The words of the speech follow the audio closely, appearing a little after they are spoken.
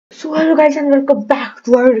So hello guys and welcome back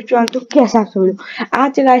to our channel. तो कैसे आप सब लोग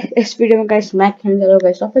आज गाइस इस वीडियो में गाइस मैं खेलने वाला हूं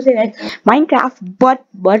गाइस वापस से guys Minecraft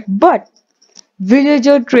but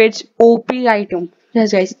villager trades OP item.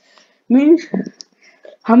 Yes guys means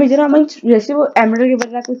हमें जरा मींस जैसे वो एमराल्ड के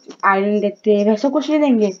बदला कुछ आयरन देते हैं वैसा कुछ नहीं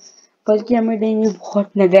देंगे, बल्कि हमें देंगे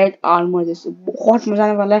बहुत नेदराइट आर्मर, जैसे बहुत मजा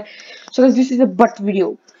आने वाला है। So guys this is a but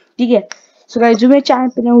video, ठीक है। सो गाइस जो मेरे चैनल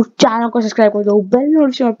पे है उस चैनल को सब्सक्राइब कर दो, बेल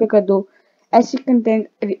नोटिफिकेशन पे कर दो। ऐसी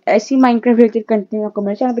कंटेंट ऐसी माइनक्राफ्ट रिलेटेड कंटेंट आपको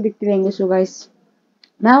मेरे चैनल पे दिखते रहेंगे। सो गाइस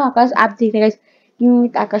मैं हूं आकाश, आप देख रहे हैं guys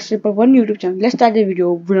Akash111 YouTube channel. Let's start the video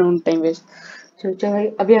without time waste. चलो भाई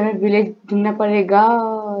अभी हमें विलेज ढूंढना पड़ेगा।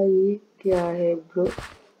 ये क्या है ब्रो,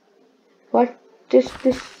 व्हाट इज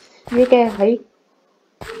दिस? ये क्या है भाई?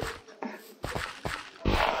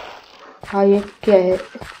 हाँ ये क्या है,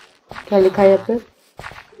 क्या लिखा है यहाँ पे?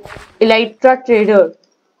 Elytra trader.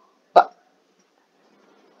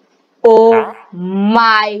 Oh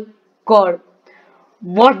my God,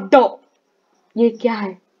 what the, ये क्या है?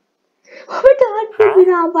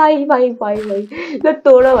 बिना भाई भाई भाई भाई ये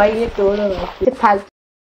तोड़ो भाई, ये तोड़ो भाई, ये फालतू।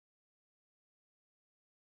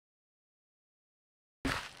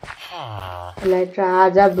 इलाइट्रा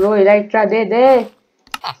आजा ब्रो, इलाइट्रा दे दे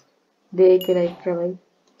दे के इलाइट्रा भाई।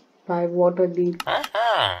 भाई वाटर दी,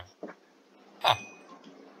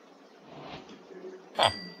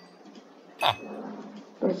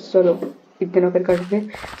 चलो इतना कर करके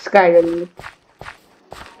स्काई डालेंगे।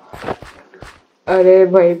 अरे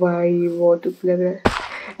भाई भाई वो तो लग रहा है।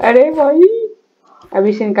 अरे भाई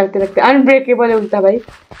अभी से निकाल के रखते, अनब्रेकेबल है उल्टा भाई।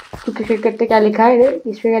 तू क्रिकेट करते क्या लिखा है रे?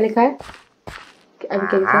 इस पे क्या लिखा है? अभी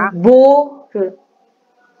क्या लिखा है? वो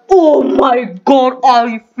oh my god, are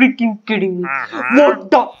you freaking kidding me? What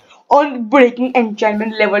the unbreaking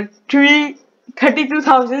enchantment level 3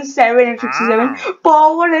 32,767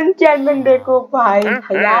 power enchantment देखो भाई।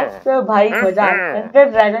 यार तो भाई मजा आता है।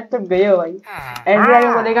 ड्रैगन तो गए हो भाई। एंड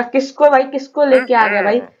ड्रैगन बोलेगा किसको भाई, किसको लेके आ गया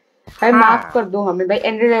भाई? भाई माफ कर दो हमें भाई।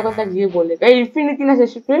 एंड ड्रैगन तक ये बोलेगा इन्फिनिटी ना से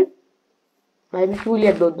भाई। मैं क्यों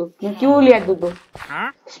लिया दो, मैं क्यों लिया दो?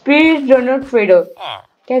 स्पीड रनर ट्रेडर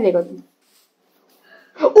क्या देगा तुम?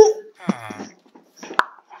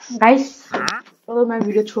 गाइस चलो मैं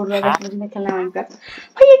वीडियो छोड़ रहा हूँ, मुझे नहीं खेलना है माइनक्राफ्ट।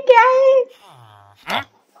 भाई ये क्या है?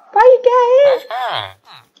 भाई क्या है?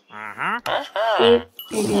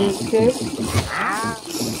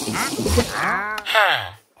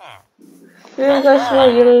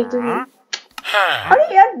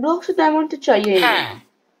 अरे यार ब्लॉक से डायमंड तो चाहिए ही।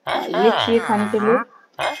 ये चाहिए खाने के लिए,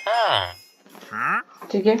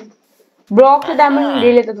 ठीक है। ब्लॉक से डायमंड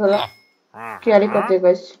ले लेते थोड़ा, क्या करते हैं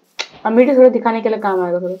बस। अमीर थोड़ा दिखाने के लिए काम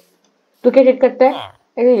आएगा थोड़ा। तो क्या ट्रेड करता है?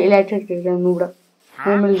 इलेक्ट्रिक ट्रेडर नूबड़ा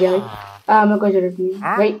वो मिल गया भाई। हमें कोई जरूरत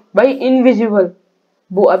नहीं भाई। भाई इनविजिबल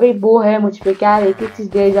वो, अबे वो है मुझ पे क्या है? किस चीज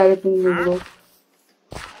दे जा रहे तुम लोगों?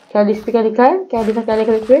 क्या लिस्ट पे क्या लिखा है? क्या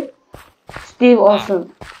लिखा इस पे? स्टीव ऑसम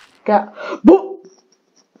क्या वो?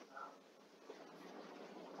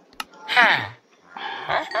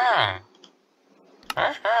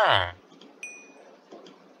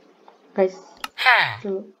 गाइस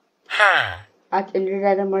चलो आज एंड्री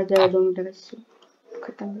ड्रैगन मर जाएगा 2 मिनट में,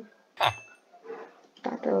 खत्म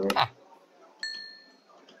टाटा हो गया।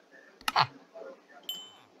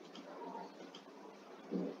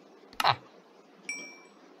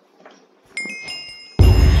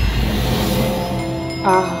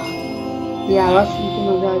 ये आवाज सुन के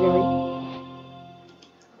मजा आ गया भाई।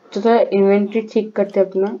 तो थोड़ा इन्वेंटरी ठीक करते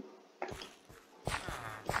अपना।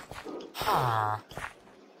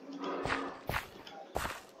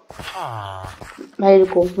 भाई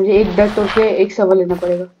रुको, मुझे एक डर तोड़ के एक सवाल लेना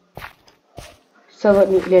पड़ेगा।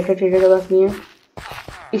 सवाल लेटर ट्रेडर के पास नहीं है,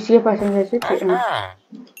 इसलिए पर्सन से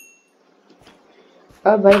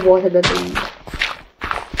अब भाई बहुत ज्यादा चाहिए।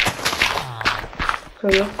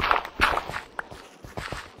 चलो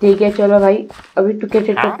ठीक है, चलो भाई अभी तू क्या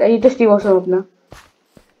ट्रेड करता है? ये तो स्टीव ऑसम अपना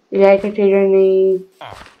लेटर ट्रेडर नहीं।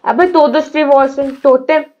 अबे दो स्टीव ऑसम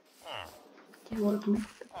टोटम क्या बोल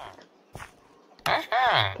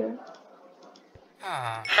क्या?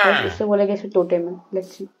 इससे बोलेगा इसे टोटेम है।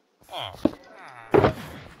 लेट्स सी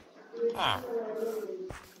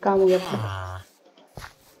काम हो गया अपना,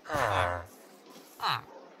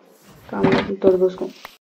 काम हो गया। तोड़ दो उसको।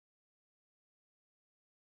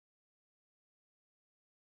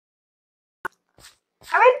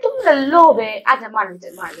 अबे तुम लल्लो बे, आजा मार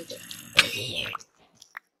दे मार दे।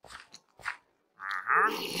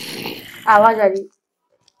 आवाज आ रही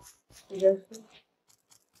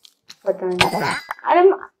पता नहीं। अरे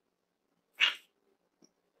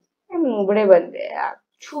मुबड़े बंदे यार,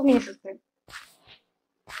 छू भी नहीं सकते।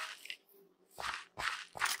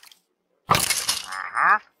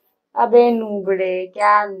 अबे नूबड़े,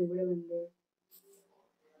 क्या नूबड़े बंदे।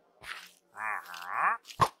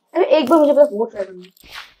 अरे एक बार मुझे बस वोट करना।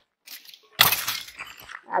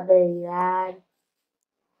 अबे यार,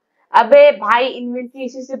 अबे भाई इन्वेंटरी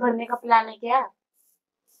इसी से भरने का प्लान है क्या?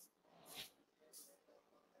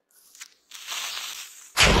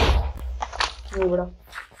 नूबड़ा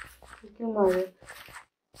क्यों मारे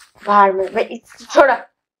बाहर में भाई, छोड़ा,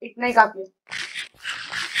 इतना ही काफी है।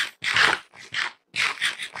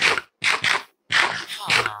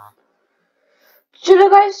 चलो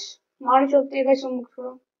गाइस, मार चलती है गाइस, हम थोड़ा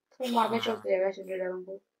थोड़ा मारने चलते हैं गाइस ड्रैगन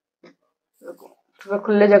को। रुको, थोड़ा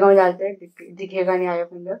खुले जगह में डालते हैं, दिखेगा नहीं आया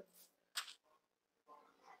अंदर।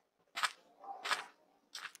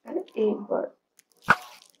 अरे एक बार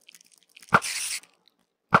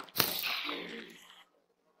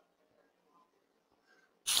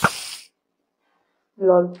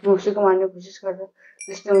लॉल दूसरे को मारने की कोशिश कर रहा है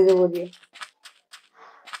जिसने मुझे वो दिया।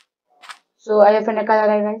 सो आई एफ निकल आ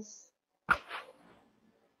रहा है गाइस।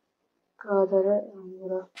 कहाँ जा रहा है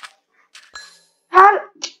मेरा यार?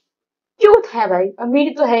 क्यूट है भाई,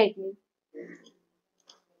 अमीर तो है इतनी।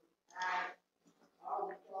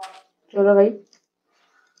 चलो भाई,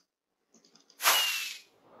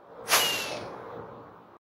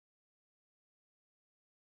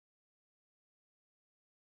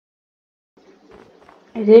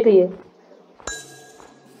 इधर ही है।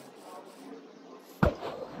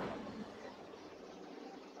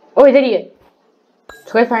 ओ इधर ही है।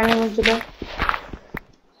 थोड़ा फाइनल मिल चुका है।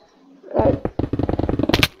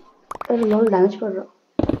 अरे लॉल डैमेज पड़ रहा।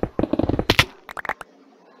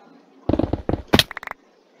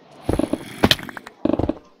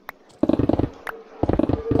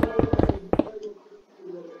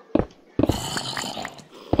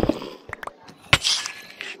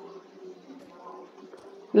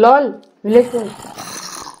 लॉल विलेज में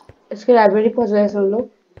इसके लाइब्रेरी पहुंच गए सब लोग।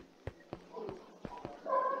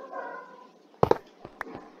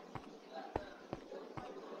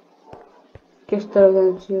 किस तरह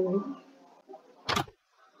जाना चाहिए भाई?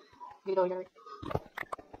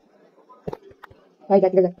 भाई क्या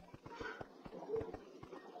किया जाए?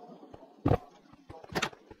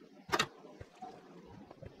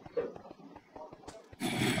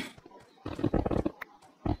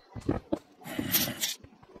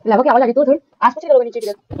 लावा की आवाज आ रही तो थोड़ी आसपास के लोग नीचे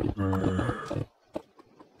गिर।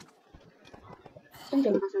 तुम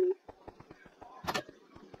चलो पास नहीं।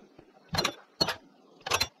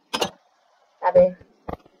 अबे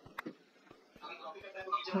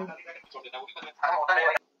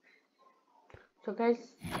तो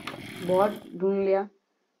गाइस बहुत ढूंढ लिया,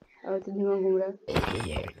 अब तो धीमा घूम रहा है।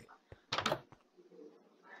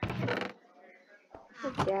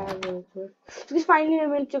 तो क्या बोलते तो फाइनली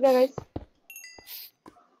मिल चुका है गाइस।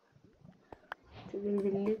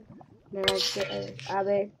 बिल्ली लगा के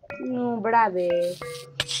अबे नो बड़ा बे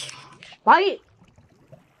भाई।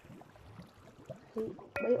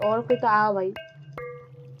 भाई और कोई तो आओ भाई।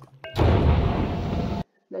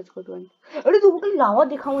 Let's go to. अरे तू कल लावा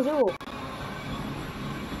दिखा मुझे वो।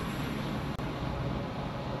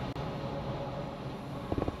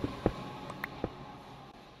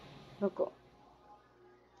 रुको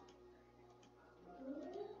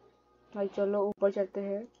भाई, चलो ऊपर चलते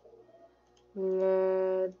हैं।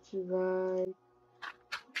 लेट्स भाई,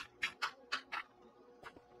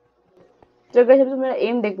 तो गाइस अब मेरा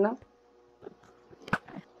एम देखना।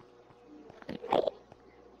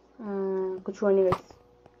 कुछ हुआ नहीं गाइस,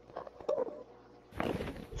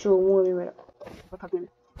 जो मुंह में मेरा पता नहीं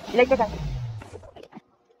लाइक क्या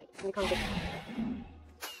निकाल दे।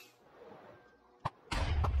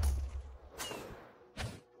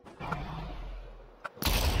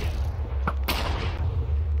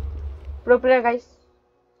 Pro player guys.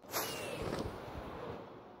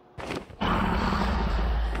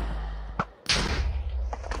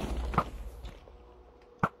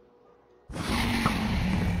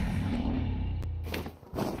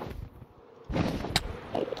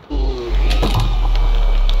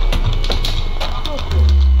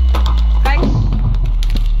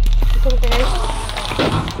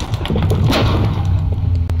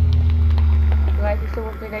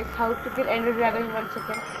 How to kill Ender Dragon in 1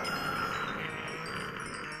 second.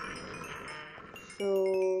 So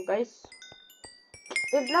guys,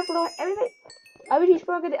 इतना प्रो अभी भाई, अभी रीच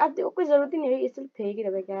प्रो के अब देखो कोई जरूरत ही नहीं है, इसलिए फेंक ही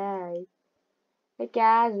रहे क्या है भाई,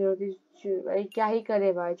 क्या जरूरत है भाई, क्या ही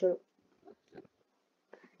करे भाई। चलो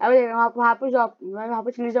अबे वहाँ पर जॉब मैं वहाँ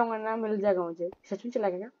पर चले जाऊंगा ना, मिल जाएगा मुझे। सच में चला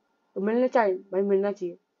गया क्या? तो मिलना चाहिए भाई, मिलना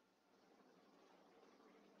चाहिए।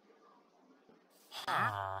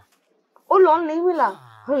 ओ लॉल नहीं मिला।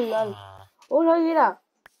 ओ लॉल, ओ लॉल ये रहा।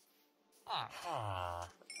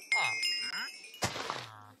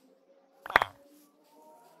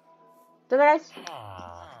 तो गाइस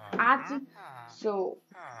आज सो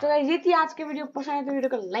तो गाइस ये थी आज की वीडियो। पसंद है तो वीडियो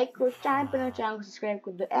को लाइक करो, चैनल को सब्सक्राइब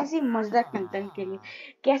कर दो ऐसी मजेदार कंटेंट के लिए।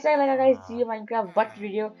 कैसा लगा गाइस ये माइनक्राफ्ट बट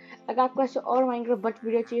वीडियो? अगर आपको ऐसे और माइनक्राफ्ट बट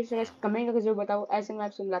वीडियो चाहिए तो गाइस कमेंट करके जरूर बताओ, ऐसे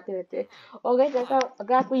मैप से लाते रहते हैं। और गाइस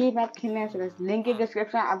अगर आपको ये मैप खेलना है तो गाइस लिंक है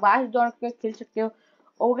डिस्क्रिप्शन, आप बाहर डाउनलोड करके खेल सकते हो।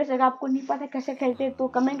 और गाइस अगर आपको नहीं पता कैसे खेलते हैं तो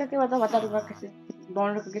कमेंट करके बता दूंगा कैसे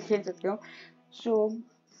डाउनलोड करके खेल सकते हो। सो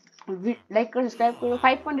लाइक करो, सब्सक्राइब करो।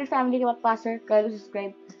 500 फैमिली के पास है, कर दो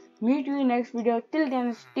subscribe. Meet you in next video. Till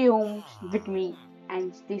then, stay home with me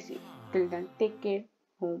and stay safe. Till then, take care,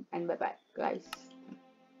 home, and bye bye, guys.